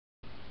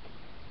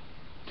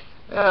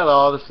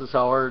Hello, this is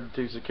Howard,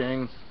 Teaser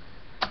King,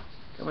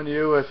 coming to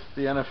you with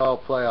the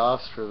NFL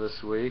playoffs for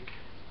this week.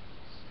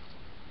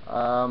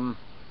 Nothing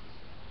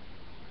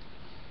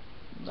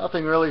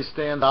really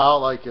stands out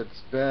like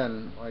it's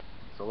been like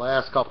the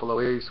last couple of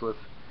weeks with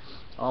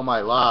all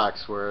my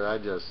locks, where I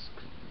just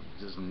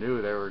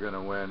knew they were going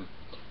to win.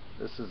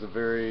 This is a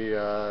very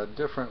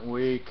different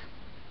week.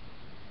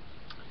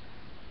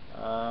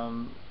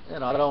 I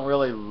don't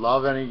really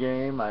love any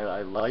game.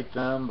 I like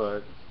them,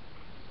 but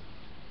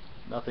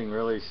nothing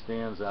really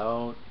stands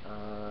out.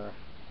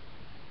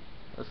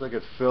 Let's look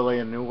at Philly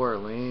and New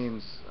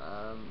Orleans.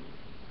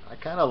 I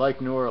kind of like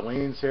New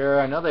Orleans here.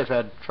 I know they've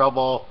had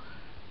trouble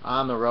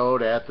on the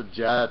road at the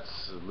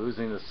Jets,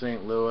 losing to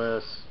St.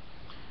 Louis,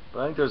 but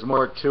I think there's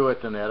more to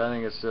it than that. I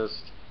think it's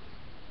just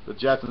the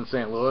Jets and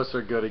St. Louis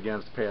are good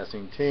against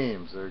passing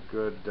teams. They're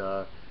good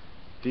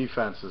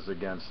defenses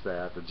against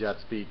that. The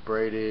Jets beat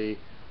Brady.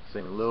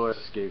 St. Louis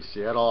gave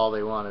Seattle all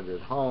they wanted at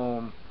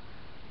home.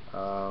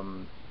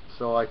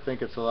 So I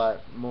think it's a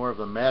lot more of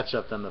a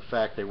matchup than the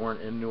fact they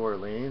weren't in New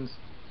Orleans.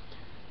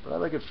 But I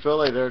look at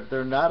Philly,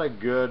 they're not a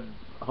good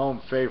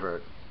home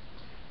favorite.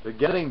 They're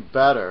getting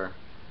better,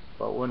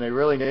 but when they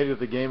really needed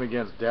the game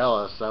against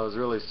Dallas, I was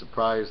really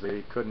surprised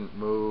they couldn't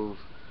move.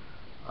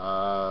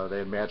 They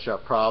had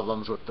matchup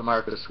problems with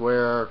DeMarcus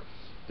Ware.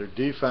 Their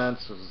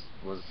defense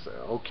was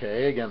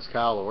okay against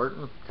Kyle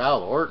Orton.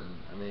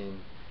 I mean,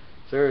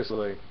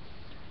 seriously.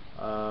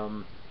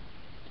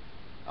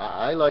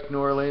 I like New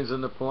Orleans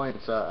in the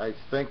points. I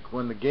think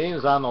when the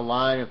game's on the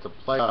line, it's a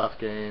playoff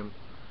game.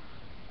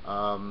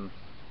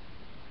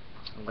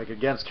 Like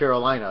against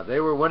Carolina, they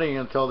were winning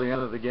until the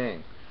end of the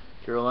game.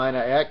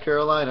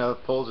 Carolina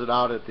pulls it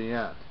out at the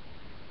end,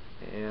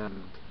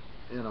 and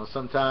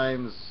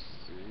sometimes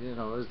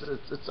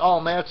it's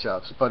all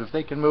matchups. But if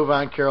they can move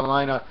on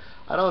Carolina,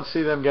 I don't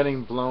see them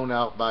getting blown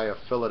out by a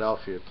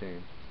Philadelphia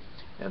team.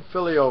 And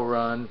Philly will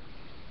run,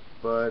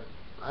 but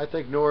I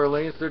think New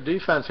Orleans, their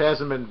defense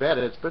hasn't been bad.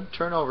 It's been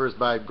turnovers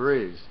by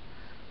Breeze.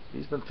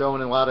 He's been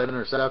throwing a lot of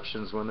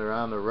interceptions when they're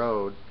on the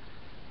road,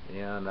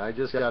 and I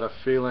just got a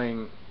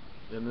feeling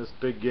in this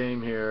big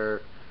game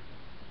here,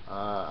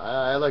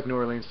 I like New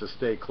Orleans to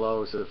stay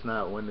close, if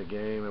not win the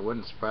game. It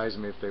wouldn't surprise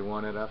me if they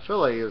won it.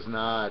 Philly is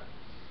not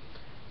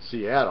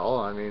Seattle.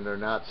 I mean, they're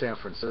not San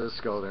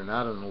Francisco. They're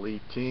not an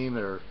elite team.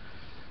 They're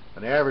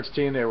an average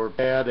team. They were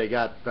bad. They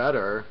got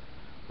better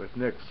with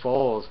Nick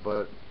Foles,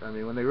 but I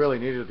mean, when they really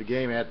needed the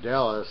game at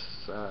Dallas,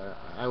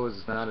 I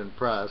was not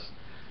impressed.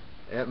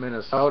 At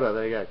Minnesota,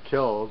 they got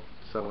killed.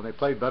 So when they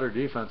play better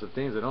defensive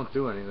teams, they don't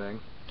do anything.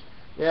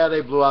 Yeah,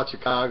 they blew out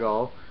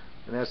Chicago,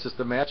 and that's just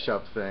a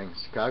matchup thing.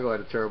 Chicago had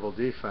a terrible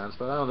defense,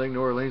 but I don't think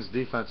New Orleans'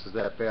 defense is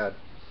that bad.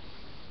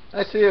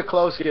 I see a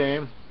close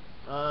game,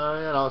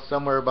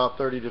 somewhere about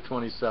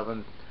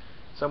 30-27,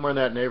 somewhere in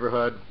that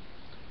neighborhood.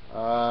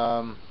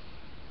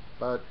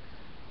 But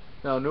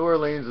no, New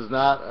Orleans is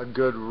not a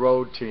good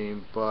road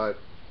team, but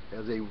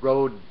as a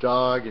road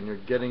dog, and you're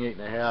getting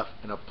 8.5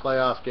 in a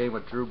playoff game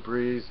with Drew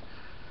Brees,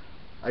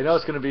 I know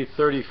it's going to be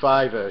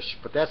 35-ish,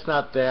 but that's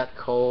not that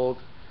cold.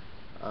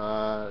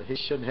 He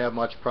shouldn't have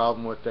much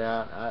problem with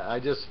that. I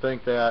just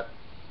think that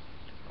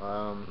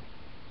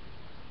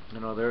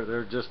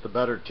they're just the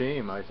better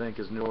team, I think,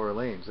 is New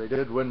Orleans. They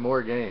did win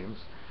more games,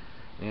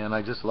 and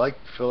I just like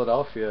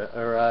Philadelphia,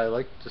 or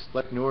I just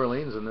like New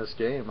Orleans in this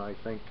game. I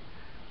think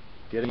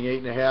getting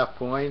 8.5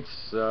 points,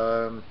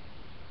 I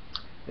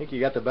think you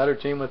got the better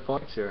team with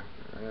points here,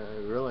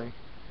 really.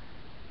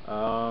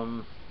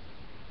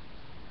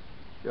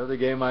 The other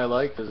game I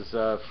liked is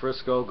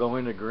Frisco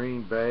going to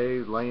Green Bay,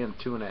 laying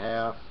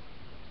 2.5.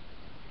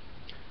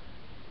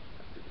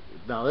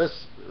 Now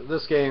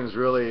this game's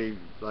really,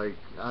 like,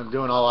 I'm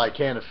doing all I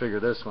can to figure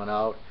this one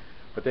out,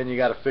 but then you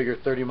got to figure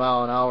 30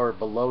 mile an hour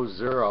below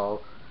zero,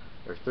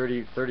 or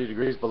 30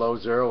 degrees below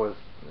zero with,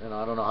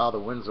 I don't know how the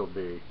winds will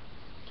be.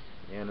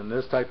 And in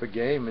this type of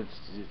game, it's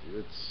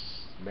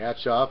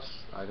matchups.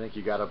 I think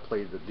you got to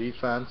play the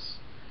defense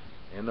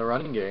and the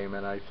running game,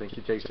 and I think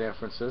you take San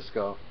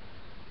Francisco.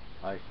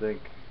 I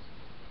think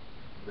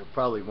they're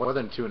probably more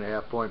than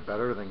 2.5 points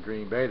better than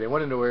Green Bay. They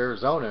went into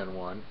Arizona and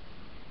won.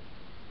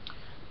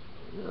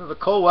 The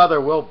cold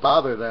weather will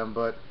bother them,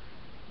 but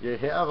you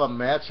have a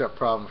matchup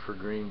problem for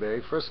Green Bay.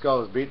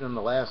 Frisco has beaten them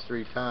the last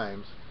 3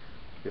 times,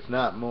 if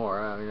not more.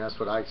 I mean, that's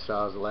what I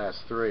saw as the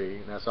last 3,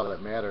 and that's all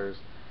that matters.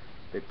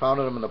 They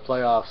pounded them in the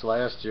playoffs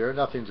last year.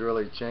 Nothing's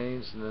really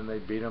changed, and then they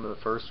beat them in the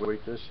first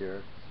week this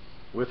year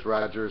with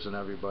Rodgers and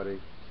everybody.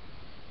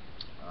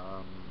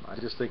 I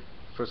just think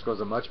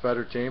Frisco's a much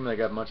better team. They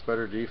got much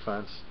better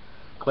defense.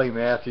 Clay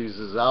Matthews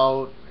is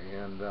out,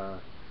 and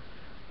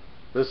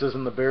this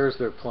isn't the Bears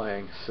they're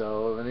playing.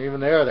 So, and even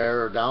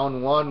they're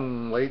down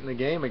 1 late in the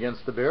game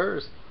against the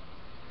Bears.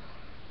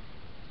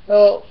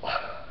 Well,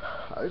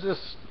 I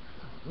just,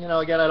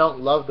 again, I don't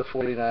love the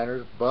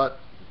 49ers, but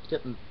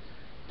getting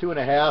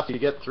 2.5, you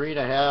get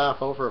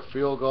 3.5 over a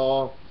field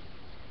goal.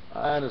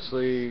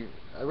 Honestly,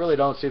 I really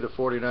don't see the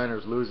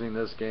 49ers losing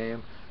this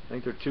game. I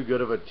think they're too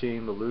good of a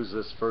team to lose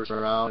this first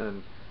round,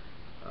 and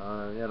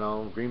You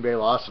know, Green Bay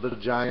lost to the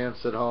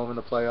Giants at home in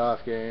the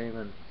playoff game,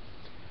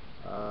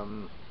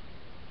 and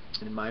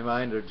in my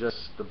mind, they're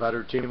just the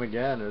better team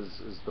again,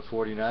 is the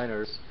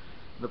 49ers.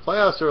 The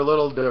playoffs are a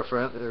little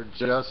different. They're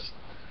just,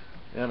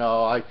 you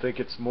know, I think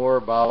it's more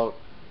about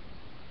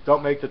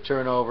don't make the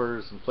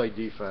turnovers and play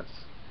defense.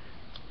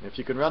 If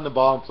you can run the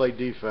ball and play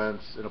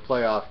defense in a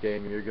playoff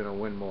game, you're going to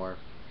win more.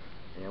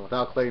 And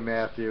without Clay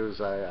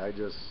Matthews, I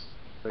just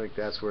think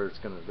that's where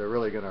they're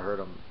really going to hurt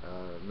them,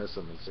 miss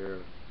them this year.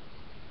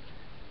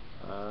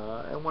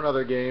 And one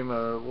other game,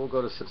 we'll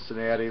go to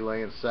Cincinnati,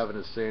 laying 7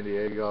 at San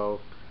Diego.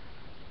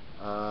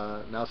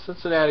 Now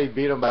Cincinnati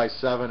beat them by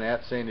 7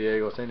 at San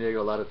Diego. San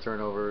Diego a lot of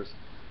turnovers,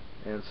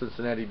 and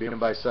Cincinnati beat them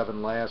by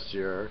 7 last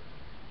year.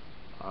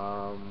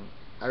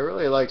 I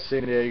really like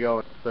San Diego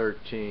at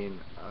 13.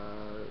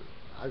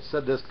 I've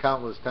said this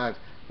countless times.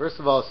 First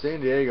of all,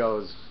 San Diego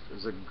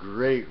is a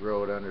great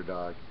road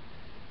underdog,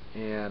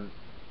 and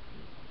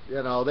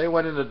you know they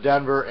went into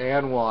Denver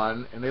and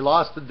won, and they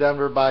lost to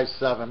Denver by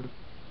 7,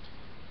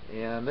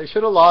 and they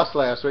should have lost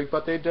last week,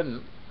 but they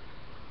didn't.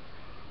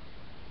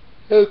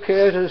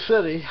 Kansas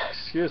City,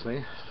 excuse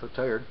me, so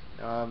tired.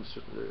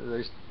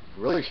 They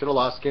really should have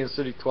lost Kansas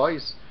City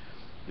twice.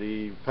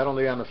 The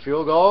penalty on the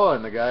field goal,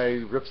 and the guy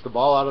rips the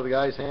ball out of the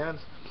guy's hands.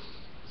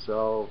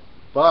 So,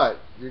 but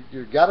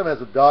you got him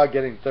as a dog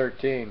getting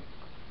 13.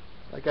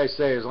 Like I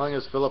say, as long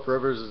as Phillip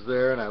Rivers is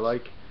there, and I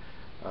like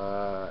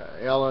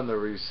Allen, the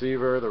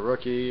receiver, the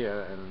rookie,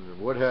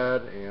 and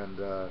Woodhead, and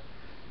the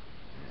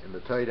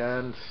tight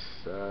ends,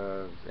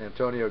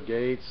 Antonio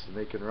Gates, and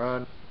they can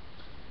run.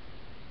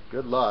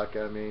 Good luck.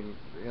 I mean,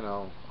 you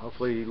know,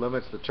 hopefully he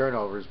limits the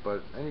turnovers,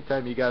 but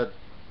anytime you got a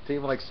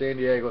team like San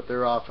Diego with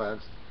their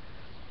offense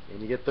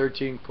and you get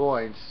 13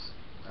 points,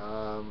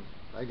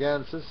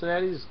 again,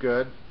 Cincinnati's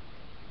good.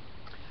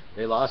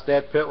 They lost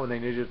at Pitt when they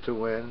needed to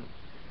win.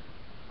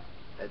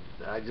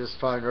 I just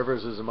find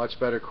Rivers is a much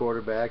better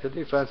quarterback. The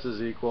defense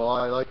is equal.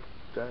 I like,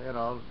 you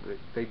know,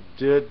 they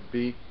did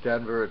beat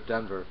Denver at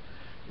Denver,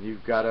 and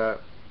you've got to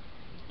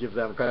give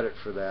them credit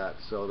for that.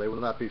 So they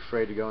will not be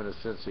afraid to go into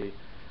Cincy.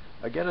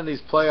 Again, in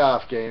these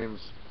playoff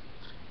games,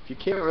 if you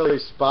can't really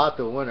spot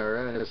the winner,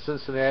 and it's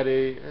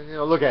Cincinnati, and, you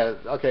know, look at it.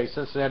 Okay,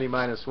 Cincinnati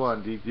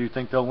 -1. Do you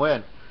think they'll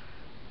win?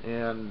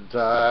 And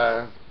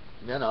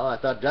you know, I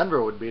thought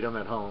Denver would beat them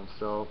at home.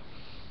 So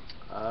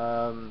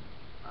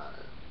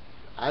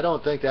I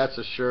don't think that's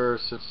a sure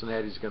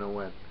Cincinnati's going to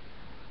win.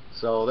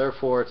 So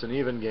therefore, it's an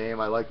even game.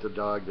 I like the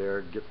dog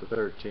there. Get the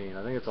 13.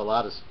 I think it's a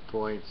lot of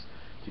points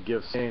to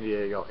give San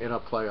Diego in a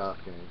playoff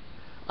game.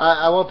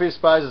 I won't be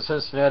surprised if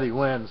Cincinnati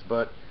wins,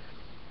 but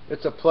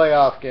it's a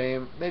playoff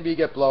game. Maybe you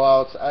get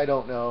blowouts. I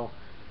don't know.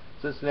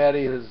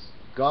 Cincinnati has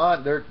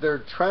gone. Their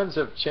trends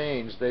have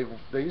changed. They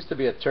used to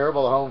be a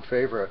terrible home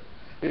favorite.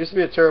 They used to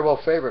be a terrible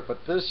favorite,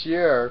 but this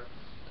year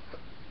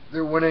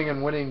they're winning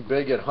and winning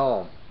big at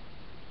home.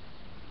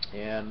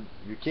 And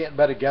you can't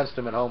bet against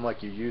them at home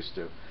like you used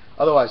to.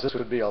 Otherwise, this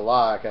would be a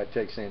lock. I'd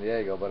take San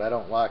Diego, but I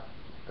don't lock,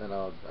 you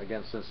know,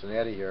 against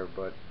Cincinnati here.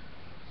 But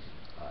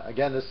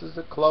again, this is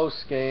a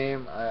close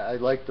game. I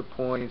like the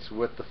points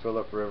with the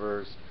Phillip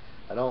Rivers.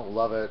 I don't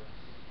love it.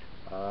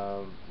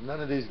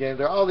 None of these games,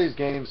 all these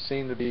games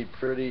seem to be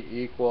pretty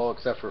equal,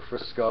 except for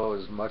Frisco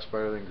is much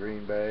better than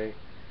Green Bay,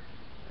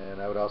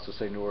 and I would also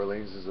say New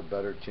Orleans is a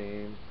better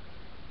team.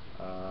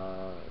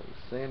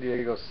 San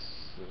Diego,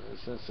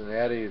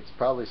 Cincinnati, it's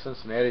probably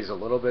Cincinnati's a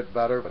little bit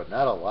better, but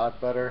not a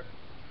lot better.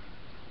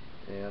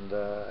 And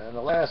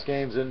the last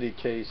game's Indy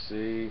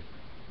KC.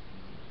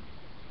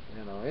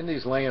 You know,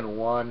 Indy's laying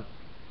 1.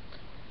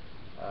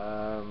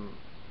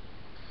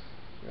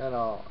 You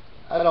know,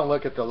 I don't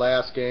look at the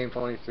last game,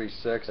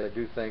 23-6. I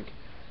do think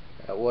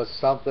it was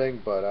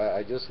something, but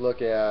I just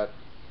look at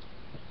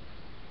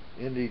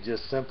Indy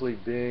just simply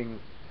being,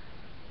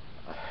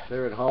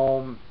 they're at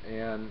home,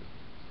 and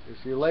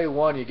if you lay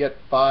 1, you get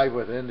 5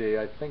 with Indy.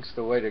 I think's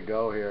the way to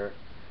go here.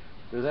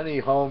 If there's any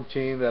home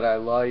team that I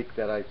like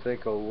that I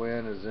think will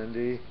win is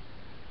Indy.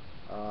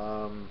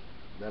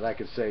 That I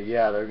could say,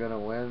 yeah, they're going to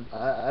win.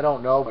 I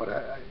don't know,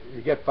 but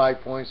you get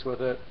 5 points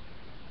with it.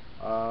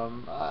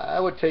 I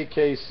would take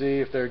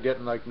KC if they're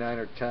getting like 9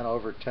 or 10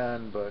 over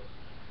 10, but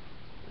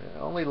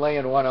only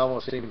laying 1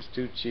 almost seems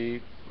too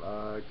cheap.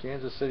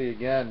 Kansas City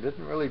again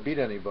didn't really beat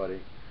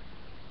anybody.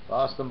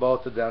 Lost them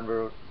both to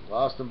Denver.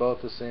 Lost them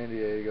both to San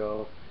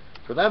Diego.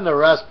 For them to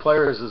rest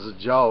players is a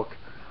joke.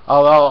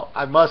 Although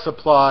I must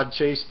applaud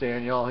Chase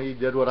Daniel. He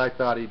did what I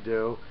thought he'd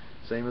do.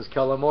 Same as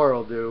Kellen Moore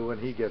will do when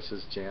he gets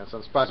his chance.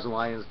 I'm surprised the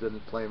Lions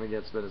didn't play him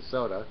against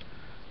Minnesota.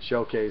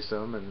 Showcase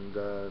him, and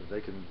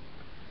they can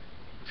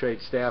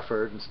trade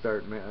Stafford and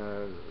start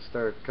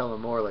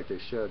Kellen Moore like they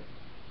should.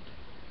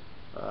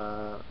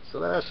 So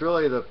that's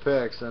really the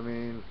picks. I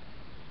mean,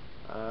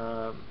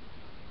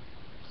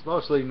 it's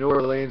mostly New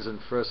Orleans and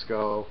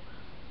Frisco,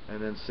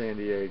 and then San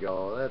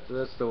Diego.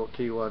 That's the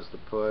key ones to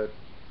put.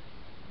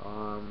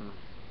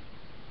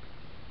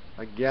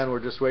 Again, we're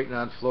just waiting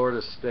on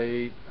Florida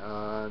State.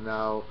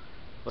 Now,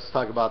 let's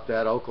talk about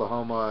that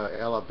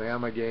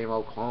Oklahoma-Alabama game.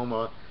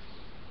 Oklahoma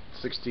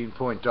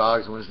 16-point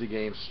dogs, wins the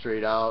game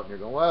straight out, and you're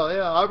going, well,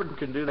 yeah, Auburn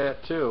can do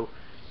that too.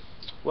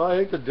 Well, I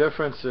think the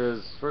difference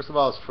is, first of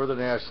all, it's for the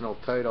national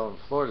title, and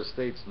Florida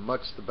State's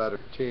much the better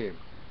team.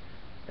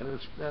 And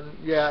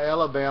yeah,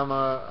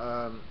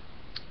 Alabama,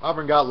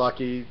 Auburn got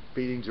lucky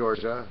beating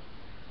Georgia.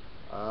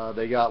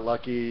 They got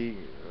lucky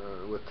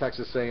with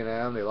Texas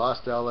A&M. They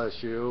lost to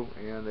LSU,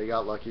 and they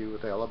got lucky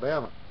with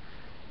Alabama.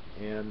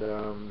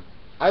 And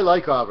I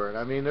like Auburn.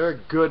 I mean, they're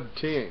a good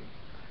team.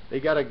 They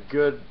got a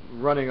good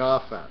running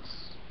offense.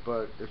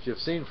 But if you've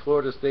seen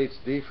Florida State's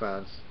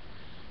defense,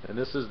 and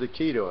this is the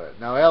key to it.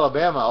 Now,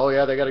 Alabama, oh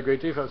yeah, they got a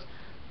great defense.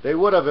 They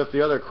would have if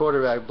the other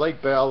quarterback,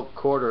 Blake Bell,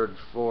 quartered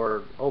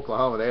for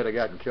Oklahoma. They would have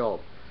gotten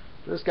killed.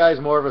 This guy's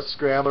more of a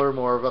scrambler,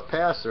 more of a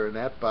passer, and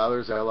that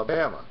bothers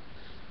Alabama.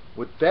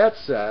 With that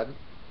said,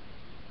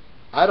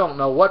 I don't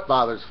know what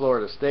bothers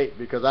Florida State,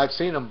 because I've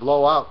seen them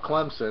blow out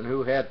Clemson,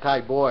 who had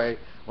Ty Boy,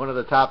 one of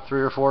the top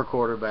 3 or 4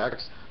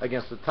 quarterbacks,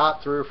 against the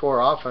top 3 or 4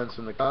 offense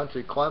in the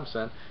country,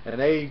 Clemson, and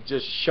they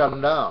just shut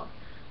them down.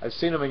 I've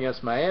seen them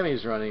against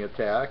Miami's running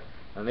attack,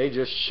 and they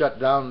just shut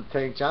down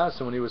Tank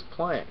Johnson when he was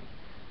playing.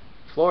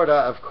 Florida,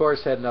 of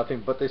course, had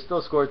nothing, but they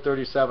still scored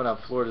 37 on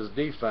Florida's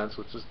defense,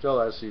 which is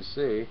still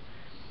SEC.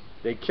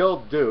 They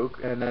killed Duke,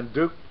 and then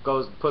Duke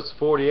puts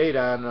 48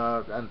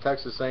 on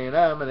Texas A&M,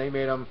 and they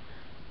made them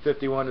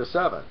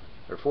 51-7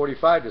 or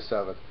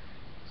 45-7.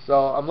 So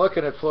I'm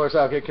looking at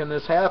Florida. Okay, can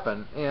this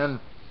happen? And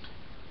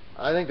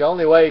I think the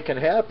only way it can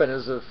happen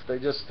is if they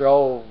just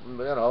throw,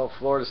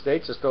 Florida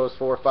State just throws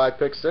 4 or 5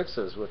 pick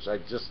sixes, which I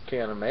just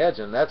can't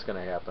imagine that's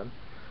going to happen.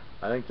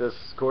 I think this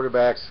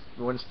quarterback's,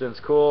 Winston's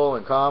cool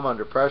and calm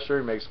under pressure.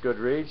 He makes good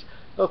reads.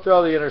 They'll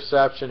throw the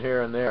interception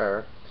here and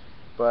there,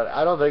 but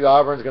I don't think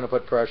Auburn's going to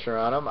put pressure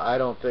on them. I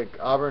don't think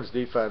Auburn's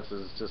defense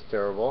is just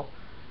terrible.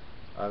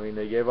 I mean,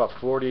 they gave up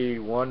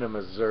 41 to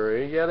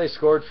Missouri. Yeah, they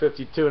scored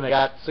 52 and they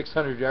got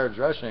 600 yards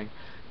rushing,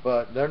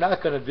 but they're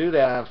not going to do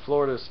that on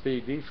Florida's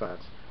speed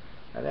defense,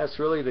 and that's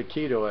really the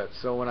key to it.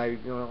 So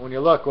when you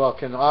look, well,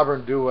 can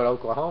Auburn do what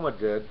Oklahoma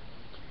did?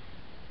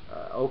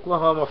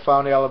 Oklahoma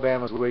found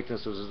Alabama's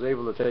weaknesses, was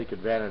able to take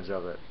advantage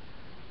of it.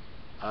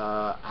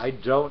 I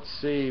don't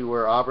see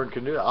where Auburn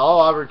can do that.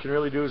 All Auburn can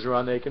really do is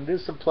run. They can do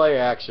some play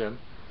action.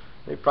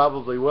 They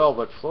probably will,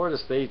 but Florida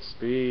State's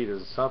speed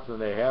is something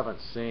they haven't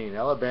seen.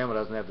 Alabama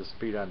doesn't have the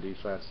speed on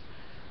defense.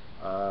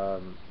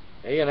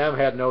 A&M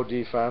had no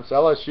defense.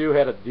 LSU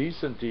had a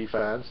decent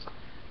defense,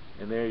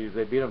 and they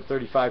beat them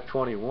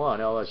 35-21.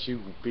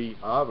 LSU beat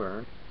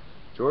Auburn.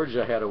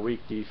 Georgia had a weak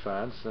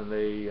defense, and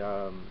they,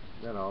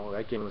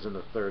 that game was in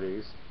the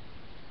 30s.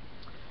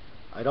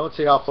 I don't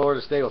see how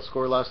Florida State will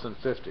score less than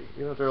 50.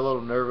 Even if they're a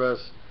little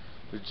nervous,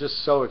 they're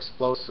just so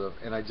explosive,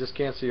 and I just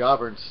can't see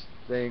Auburn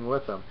staying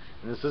with them.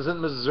 And this isn't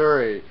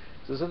Missouri.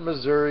 This isn't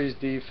Missouri's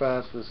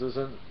defense. This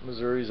isn't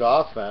Missouri's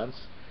offense.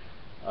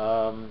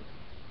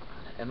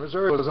 And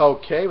Missouri was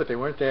okay, but they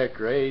weren't that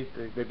great.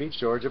 They beat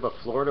Georgia, but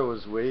Florida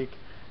was weak,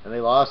 and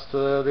they lost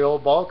to the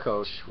old ball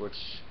coach,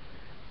 which,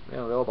 the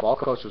old ball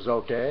coach was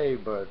okay,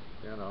 but,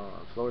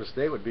 Florida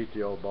State would beat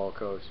the old ball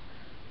coach.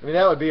 I mean,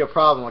 that would be a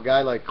problem. A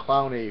guy like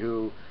Clowney,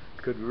 who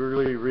could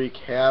really wreak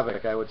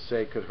havoc, I would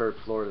say, could hurt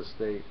Florida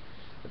State.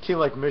 A team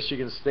like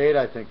Michigan State,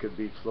 I think, could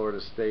beat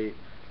Florida State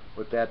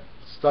with that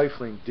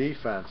stifling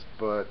defense,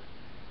 but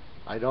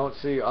I don't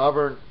see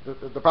Auburn.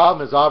 The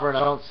problem is Auburn, I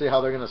don't see how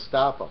they're going to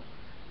stop them.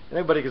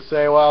 Anybody could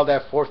say, well,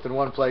 that 4th and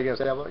 1 play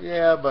against Alabama.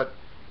 Yeah, but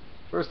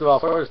first of all,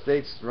 Florida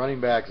State's running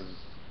back is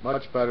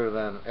much better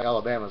than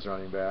Alabama's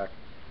running back.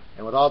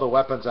 And with all the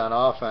weapons on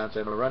offense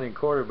and a running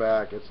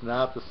quarterback, it's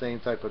not the same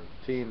type of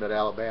team that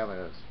Alabama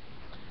is.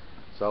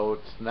 So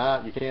it's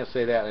not, you can't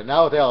say that. And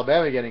now with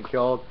Alabama getting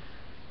killed,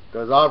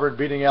 does Auburn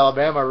beating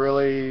Alabama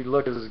really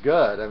look as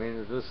good? I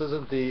mean, this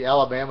isn't the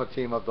Alabama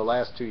team of the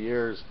last 2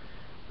 years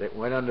that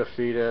went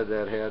undefeated,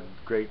 that had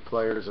great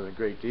players and a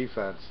great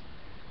defense.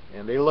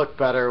 And they looked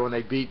better when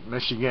they beat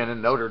Michigan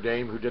and Notre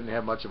Dame, who didn't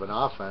have much of an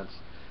offense.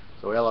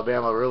 So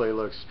Alabama really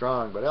looks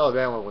strong, but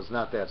Alabama was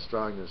not that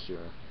strong this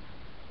year.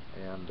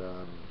 And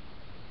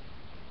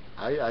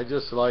I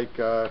just like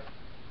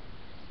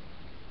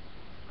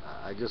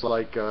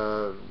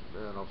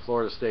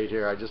Florida State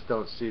here. I just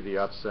don't see the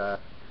upset.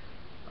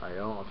 I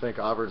don't think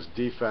Auburn's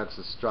defense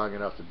is strong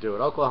enough to do it.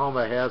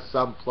 Oklahoma has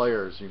some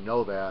players,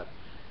 that,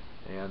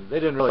 and they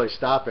didn't really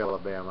stop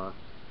Alabama,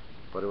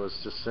 but it was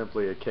just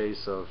simply a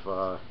case of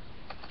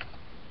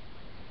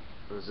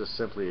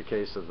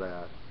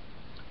that.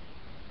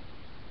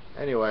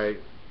 Anyway,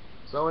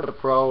 so in the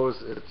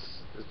pros,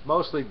 it's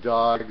mostly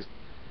dogs.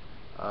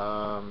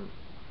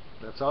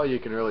 That's all you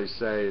can really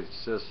say.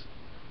 It's just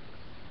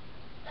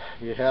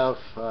you have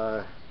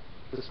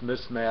just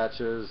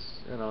mismatches.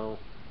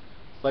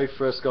 Play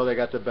Frisco, they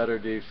got the better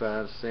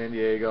defense. San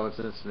Diego and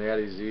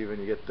Cincinnati's even.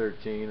 You get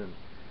 13, and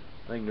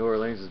I think New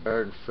Orleans is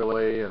better than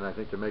Philly, and I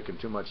think they're making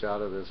too much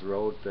out of this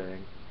road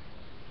thing.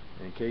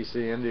 And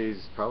KC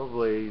Indy's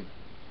probably,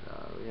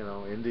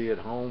 Indy at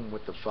home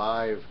with the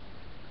 5.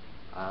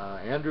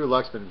 Andrew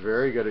Luck's been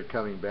very good at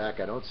coming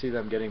back. I don't see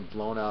them getting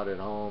blown out at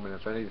home, and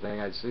if anything,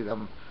 I see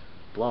them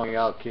blowing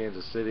out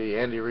Kansas City.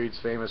 Andy Reid's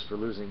famous for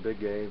losing big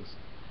games.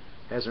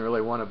 Hasn't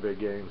really won a big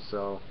game,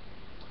 so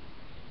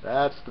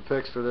that's the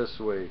picks for this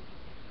week.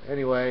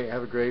 Anyway,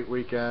 have a great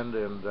weekend,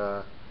 and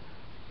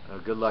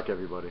good luck,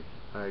 everybody.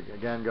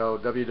 Again, go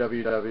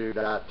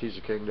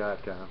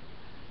www.teaserking.com.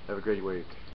 Have a great week.